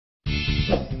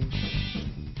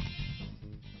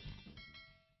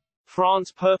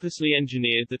France purposely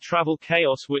engineered the travel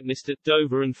chaos witnessed at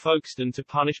Dover and Folkestone to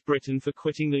punish Britain for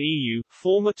quitting the EU,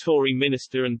 former Tory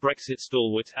minister and Brexit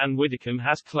stalwart Anne Widdecombe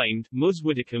has claimed. Ms.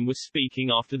 Widdecombe was speaking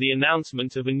after the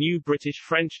announcement of a new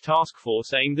British-French task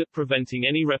force aimed at preventing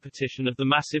any repetition of the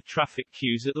massive traffic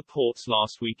queues at the ports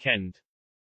last weekend.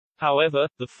 However,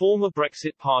 the former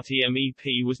Brexit Party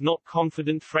MEP was not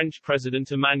confident French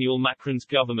President Emmanuel Macron's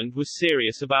government was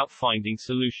serious about finding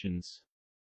solutions.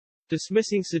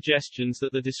 Dismissing suggestions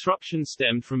that the disruption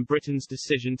stemmed from Britain's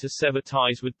decision to sever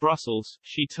ties with Brussels,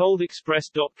 she told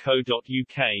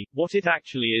Express.co.uk, "What it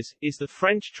actually is the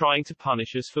French trying to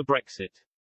punish us for Brexit.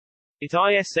 It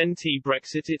isn't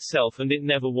Brexit itself and it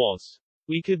never was.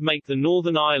 We could make the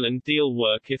Northern Ireland deal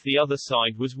work if the other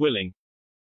side was willing.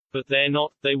 But they're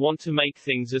not, they want to make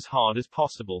things as hard as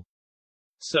possible.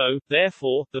 So,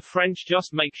 therefore, the French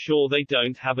just make sure they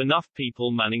don't have enough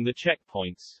people manning the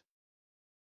checkpoints."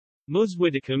 Ms.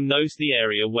 Widdecombe knows the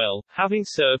area well, having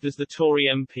served as the Tory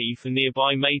MP for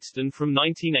nearby Maidstone from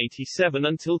 1987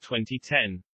 until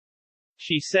 2010.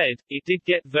 She said, "It did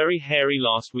get very hairy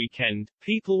last weekend,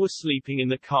 people were sleeping in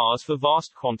the cars for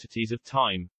vast quantities of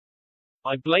time.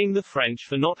 I blame the French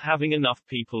for not having enough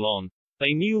people on.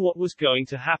 They knew what was going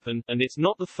to happen, and it's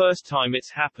not the first time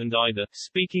it's happened either."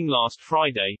 Speaking last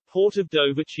Friday, Port of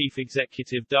Dover Chief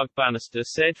Executive Doug Bannister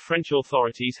said French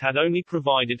authorities had only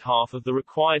provided half of the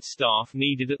required staff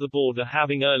needed at the border,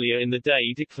 having earlier in the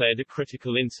day declared a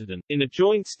critical incident. In a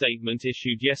joint statement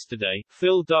issued yesterday,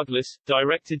 Phil Douglas,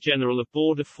 Director General of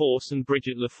Border Force, and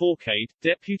Bridget Lafourcade,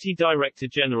 Deputy Director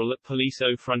General at Police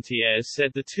aux Frontières,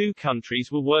 said the two countries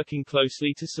were working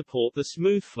closely to support the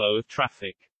smooth flow of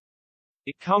traffic.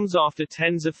 It comes after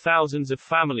tens of thousands of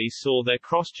families saw their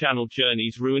cross-channel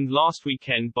journeys ruined last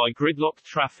weekend by gridlocked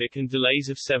traffic and delays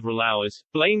of several hours,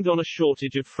 blamed on a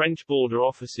shortage of French border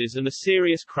officers and a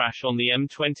serious crash on the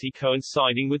M20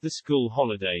 coinciding with the school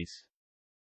holidays.